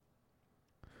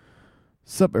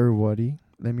Sup, everybody.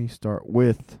 Let me start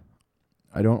with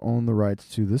I don't own the rights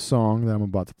to this song that I'm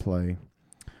about to play,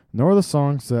 nor the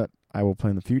songs that I will play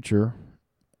in the future,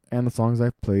 and the songs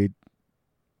I've played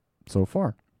so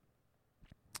far.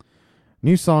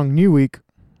 New song, new week.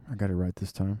 I got it right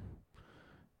this time.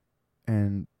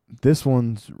 And this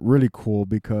one's really cool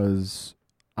because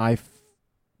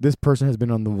this person has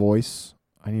been on The Voice.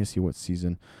 I need to see what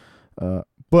season.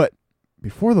 But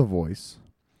before The Voice,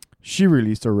 she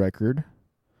released a record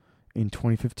in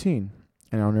 2015.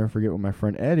 And I'll never forget what my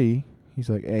friend Eddie, he's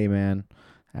like, hey man,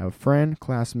 I have a friend,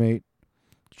 classmate,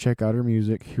 check out her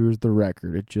music. Here's the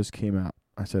record. It just came out.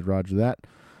 I said, roger that.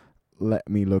 Let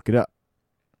me look it up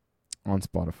on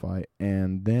Spotify.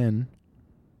 And then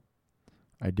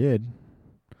I did.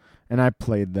 And I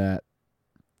played that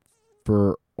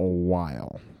for a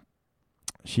while.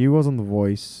 She was on The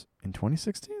Voice in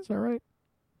 2016, is that right?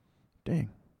 Dang.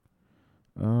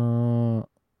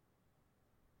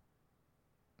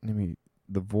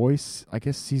 The Voice, I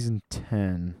guess season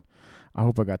 10. I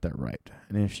hope I got that right.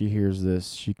 And if she hears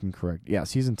this, she can correct. Yeah,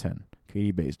 season 10.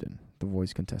 Katie Baisden, The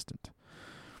Voice contestant.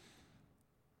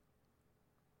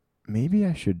 Maybe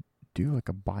I should do like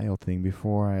a bio thing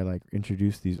before I like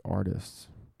introduce these artists.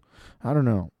 I don't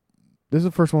know. This is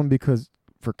the first one because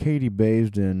for Katie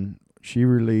Baisden, she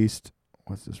released,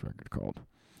 what's this record called?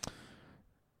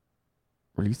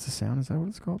 Release the Sound, is that what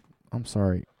it's called? I'm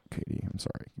sorry, Katie. I'm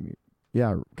sorry.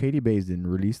 Yeah, Katie Baisden,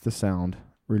 Release the Sound,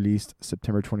 released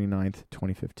September 29th,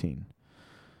 2015.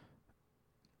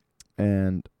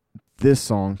 And this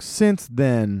song, since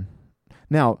then,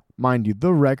 now, mind you,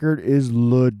 the record is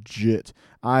legit.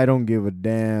 I don't give a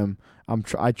damn.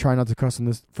 I try not to cuss on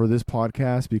this for this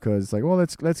podcast because it's like, well,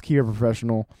 let's keep it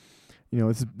professional. You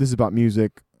know, this is about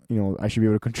music. You know, I should be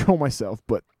able to control myself.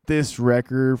 But this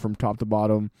record from top to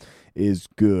bottom is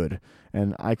good.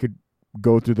 And I could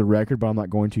go through the record, but I'm not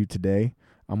going to today.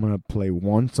 I'm going to play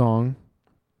one song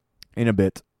in a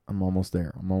bit. I'm almost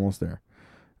there.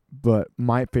 But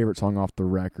my favorite song off the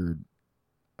record,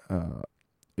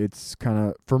 it's kind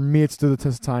of, for me, it's to the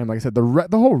test of time. Like I said, the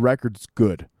whole record's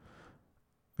good.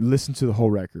 Listen to the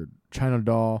whole record. China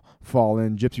Doll,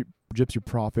 Fallen, Gypsy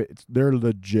Prophet. They're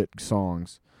legit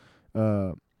songs.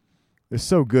 They're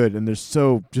so good, and they're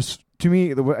so just, to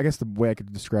me, I guess the way I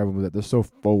could describe them is that they're so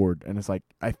forward, and it's like,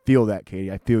 I feel that, Katie.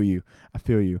 I feel you.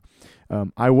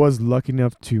 I was lucky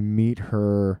enough to meet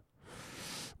her.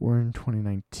 We're in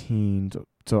 2019,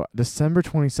 so December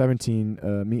 2017.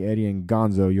 Me, Eddie, and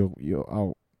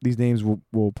Gonzo. These names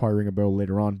will probably ring a bell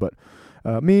later on, but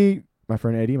me, my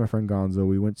friend Eddie, my friend Gonzo,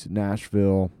 we went to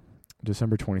Nashville,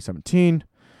 December 2017,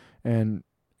 and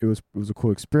it was a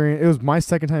cool experience. It was my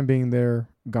second time being there,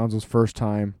 Gonzo's first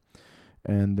time.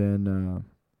 And then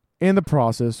in the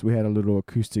process, we had a little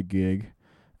acoustic gig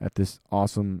at this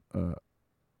awesome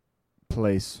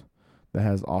place that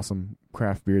has awesome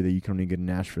craft beer that you can only get in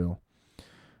Nashville.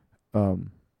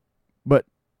 But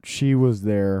she was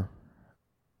there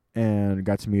and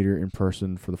got to meet her in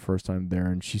person for the first time there.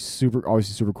 And she's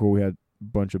obviously super cool. We had a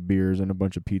bunch of beers and a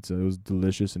bunch of pizza. It was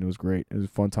delicious and it was great. It was a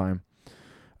fun time.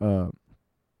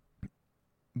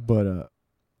 But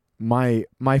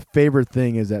my favorite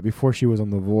thing is that before she was on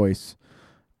The Voice,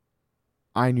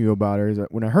 I knew about her. Is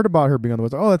that when I heard about her being on The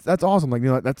Voice, oh, that's awesome. Like, you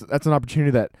know, that's an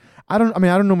opportunity that I don't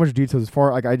know much details as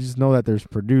far. Like, I just know that there's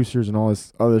producers and all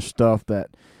this other stuff that,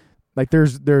 like,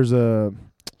 there's a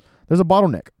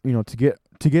bottleneck, you know, to get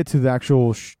to the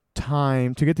actual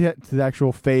time, to get to the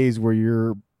actual phase where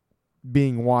you're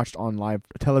being watched on live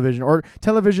television or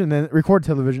television, then record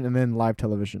television and then live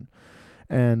television.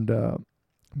 And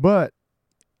but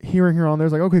hearing her on there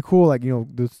is like, okay, cool. Like, you know,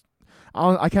 this,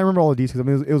 I can't remember all the details. I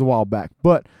mean, it was a while back.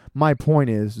 But my point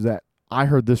is that I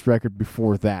heard this record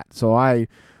before that. So I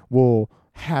will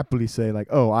happily say, like,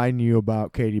 oh, I knew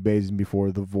about Katie Baisden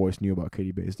before The Voice knew about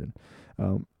Katie Baisden.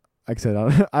 Like I said,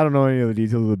 I don't know any of the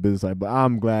details of the business side, but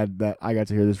I'm glad that I got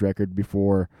to hear this record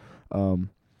before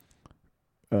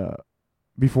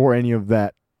any of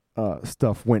that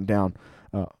stuff went down.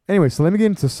 Anyway, so let me get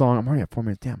into the song. I'm already at 4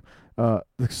 minutes. Damn. The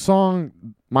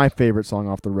song, my favorite song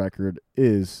off the record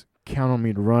is Count on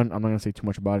Me to Run. I'm not going to say too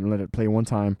much about it and let it play one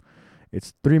time.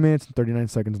 It's 3 minutes and 39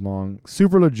 seconds long.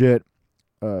 Super legit.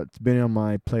 It's been on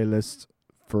my playlist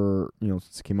for, you know,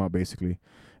 since it came out basically.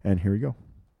 And here we go.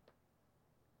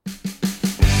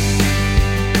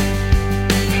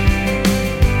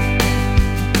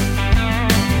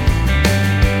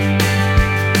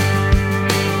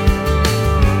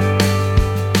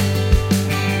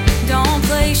 Don't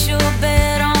place your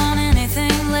bet on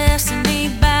anything less than me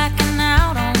backing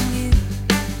out on you.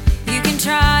 You can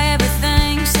try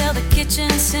everything, sell the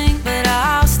kitchen sink, but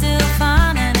I'll still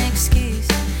find an excuse.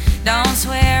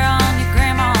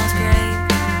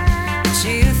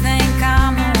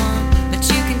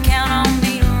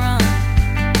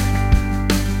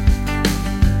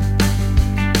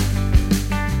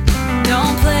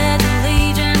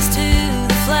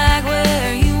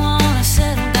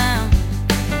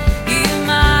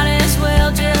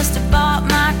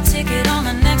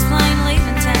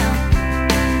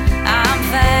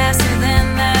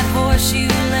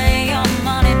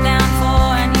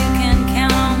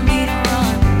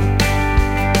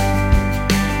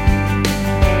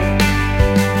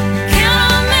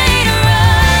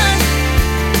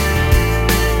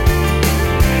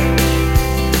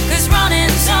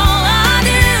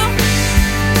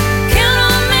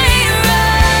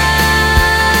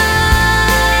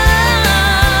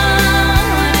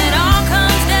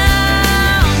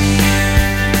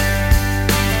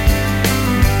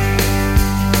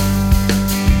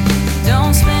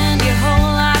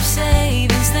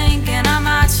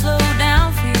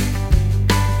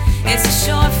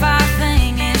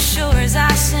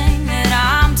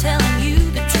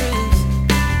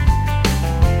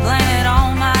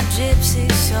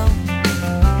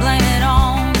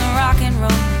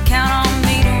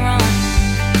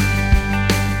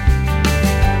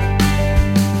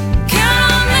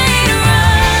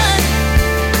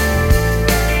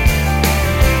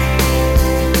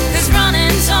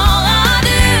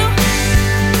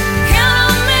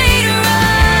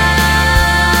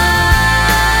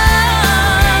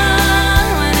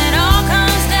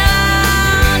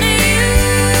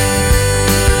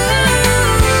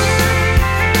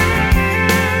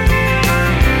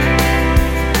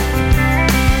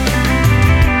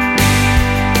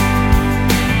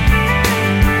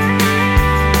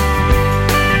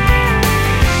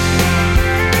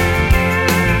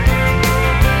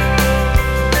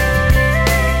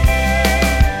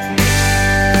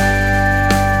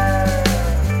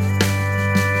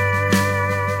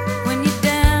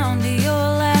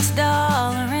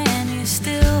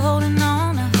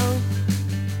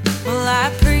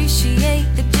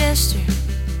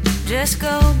 Just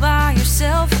go buy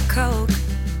yourself a Coke.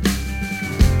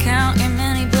 Count your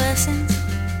many blessings,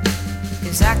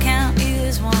 'cause I count you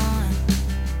as one.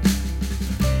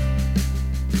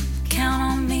 Count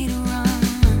on me to run.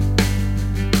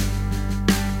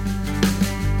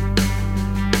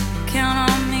 Count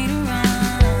on me to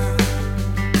run.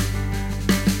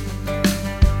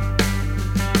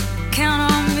 Count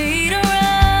on me to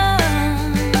run.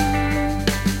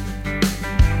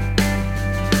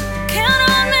 Count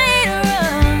on me to run.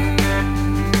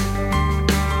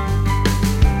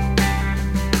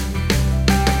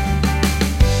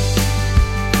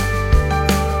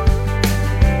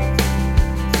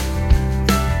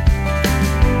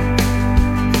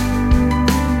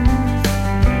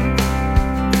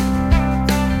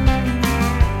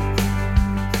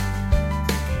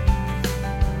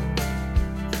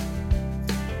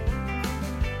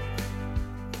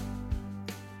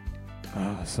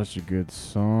 Such a good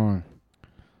song.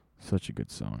 Such a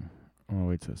good song. I'm gonna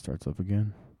wait till it starts up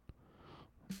again.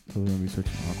 So there's gonna be such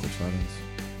an awkward silence.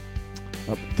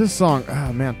 This song,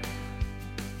 man,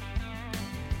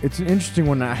 it's an interesting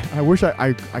one. I wish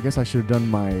I guess I should have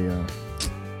done my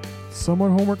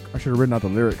somewhat homework. I should have written out the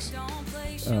lyrics.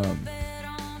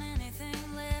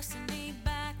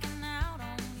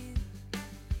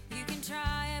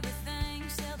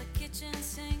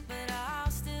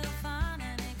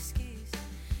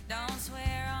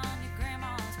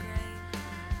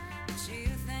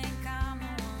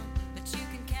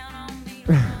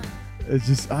 It's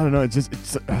just, I don't know.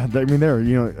 It's. I mean, there.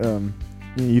 You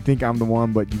think I'm the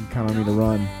one, but you can count on me to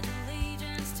run.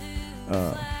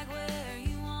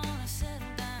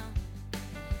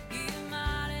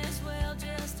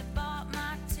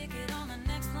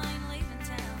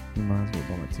 You might as well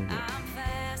buy my ticket.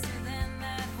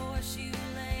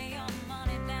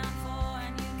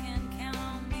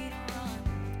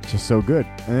 Just so good,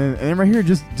 and then right here,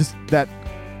 just that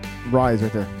rise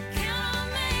right there.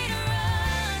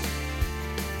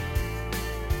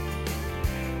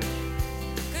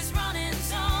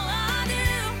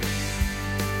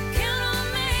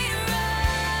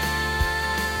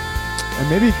 And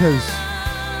maybe because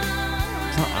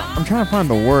I'm trying to find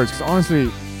the words, because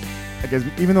honestly, I guess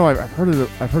even though I've heard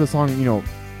the song,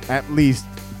 at least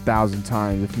 1,000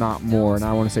 times, if not more, and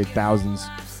I want to say thousands.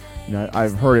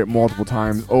 I've heard it multiple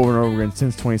times, over and over again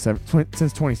since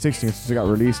 2016, since it got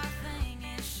released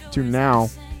to now.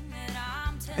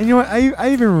 And you know what? I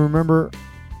even remember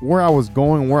where I was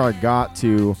going, where I got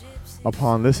to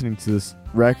upon listening to this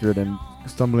record and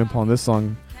stumbling upon this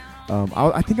song.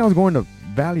 I think I was going to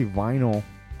Valley Vinyl.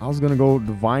 I was gonna go to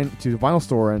the vinyl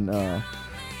store, and I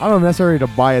don't know necessarily to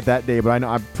buy it that day, but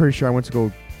I'm pretty sure I went to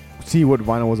go see what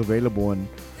vinyl was available. And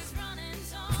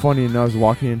funny enough, I was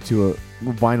walking into a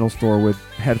vinyl store with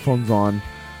headphones on,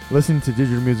 listening to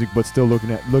digital music, but still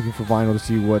looking for vinyl to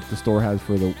see what the store has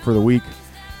for the week.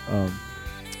 And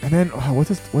then what's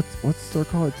the store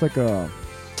called? It's like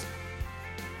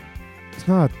it's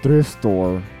not a thrift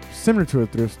store. Similar to a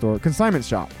thrift store, consignment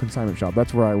shop.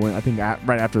 That's where I went. I think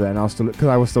right after that, and I was still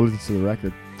listening to the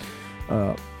record.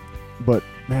 But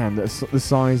man, this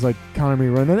song is like "Count on Me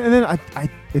to Run," and then I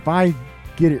if I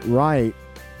get it right,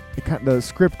 the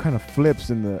script kind of flips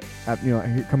in the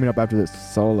coming up after this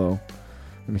solo.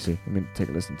 Let me see. Let me take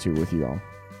a listen to it with you all.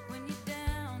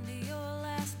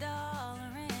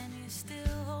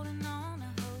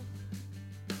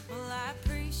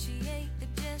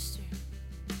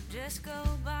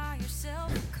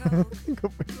 Count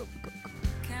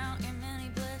your many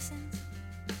blessings,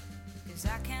 'cause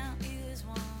I count you as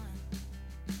one.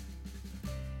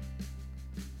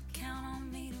 Count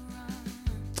on me to run.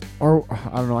 Or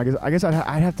I don't know. I guess I'd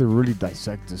have to really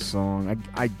dissect this song.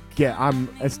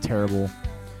 It's terrible.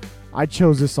 I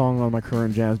chose this song on my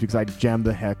current jams because I jammed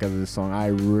the heck out of this song. I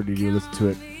really do listen to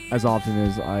it as often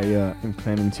as I am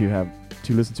planning to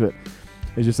listen to it.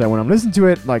 It's just that when I'm listening to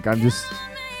it, like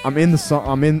I'm in the song.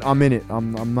 I'm in it.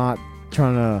 I'm not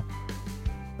trying to,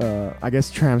 I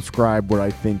guess, transcribe what I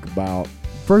think about.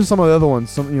 Versus some of the other ones,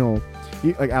 some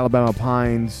like Alabama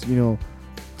Pines,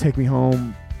 Take Me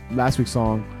Home, last week's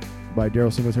song by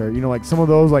Daryl Singletary. Like some of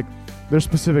those, like there's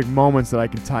specific moments that I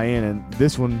can tie in, and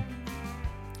this one,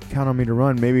 Count on Me to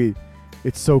Run. Maybe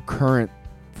it's so current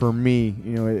for me.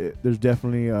 There's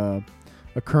definitely a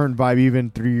current vibe, even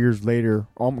 3 years later.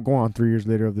 I'm going on 3 years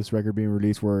later of this record being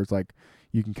released, where it's like,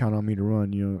 you can count on me to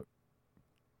run.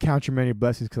 Count your many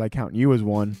blessings, because I count you as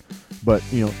one. But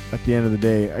at the end of the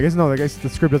day, I guess the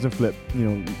script doesn't flip.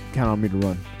 Count on me to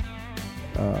run.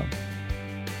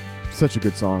 Such a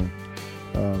good song.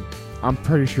 I'm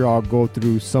pretty sure I'll go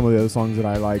through some of the other songs that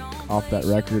I like off that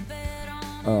record.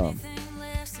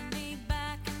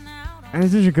 And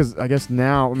it's interesting because I guess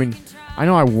now, I mean, I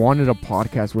know I wanted a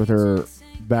podcast with her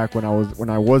back when I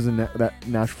was in that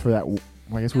Nashville for that.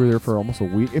 I guess we were there for almost a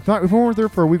week. If we weren't there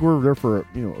for a week, we were there for a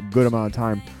good amount of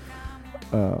time.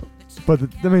 But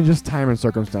I mean, just time and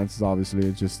circumstances. Obviously,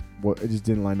 it just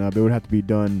didn't line up. It would have to be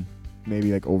done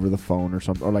maybe like over the phone or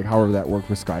something, or like however that worked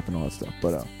with Skype and all that stuff.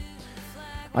 But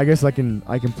I guess I can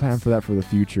plan for that for the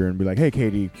future and be like, hey,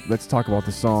 Katie, let's talk about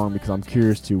the song because I'm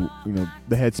curious to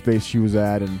the headspace she was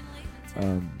at and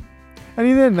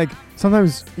then like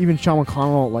sometimes even Sean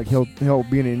McConnell, like he'll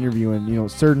be in an interview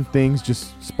and certain things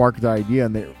just spark the idea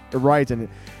and they write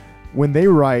when they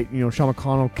write Sean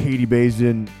McConnell, Katie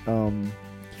Basin,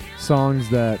 songs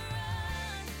that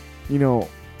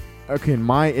okay in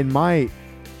my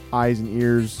eyes and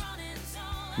ears,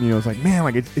 it's like, man,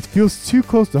 like it feels too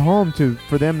close to home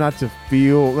for them not to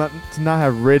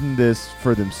have written this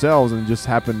for themselves and just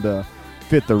happen to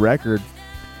fit the record.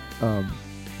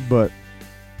 But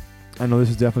I know this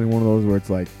is definitely one of those where it's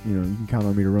like, you can count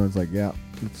on me to run. It's like, yeah,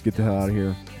 let's get the hell out of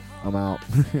here. I'm out.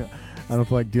 I don't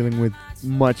feel like dealing with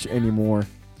much anymore.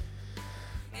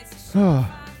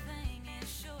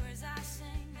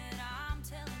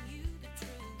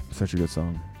 Such a good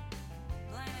song.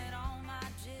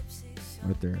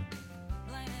 Right there.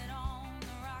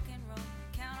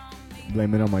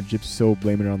 Blame it on my gypsy soul,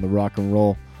 blame it on the rock and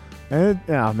roll. And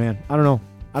yeah, man, I don't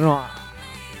know.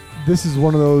 This is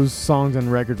one of those songs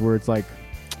and records where it's like,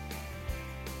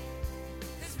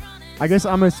 I guess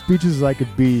I'm as speechless as I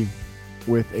could be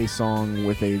with a song,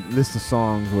 with a list of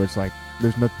songs where it's like,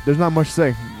 there's not much to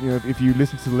say. If you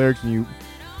listen to the lyrics and you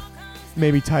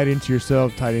maybe tie it into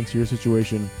yourself, tie it into your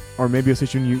situation, or maybe a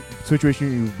situation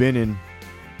you've been in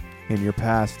your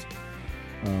past,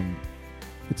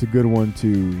 it's a good one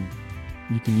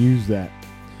you can use that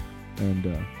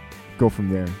and go from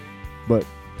there. But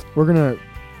we're gonna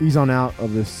ease on out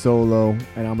of this solo,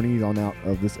 and I'm gonna ease on out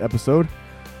of this episode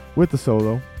with the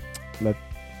solo. Let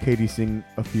Katie sing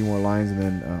a few more lines, and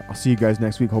then I'll see you guys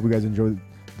next week. Hope you guys enjoy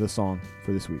the song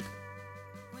for this week.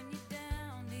 When you're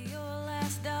down to your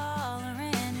last dollar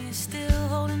and you're still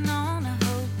holding on to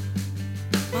hope,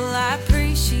 well, I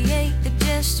appreciate the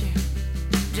gesture.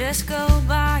 Just go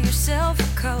buy yourself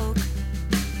a Coke.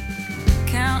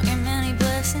 Count your many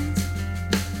blessings,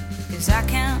 'cause I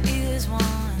count you as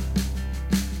one.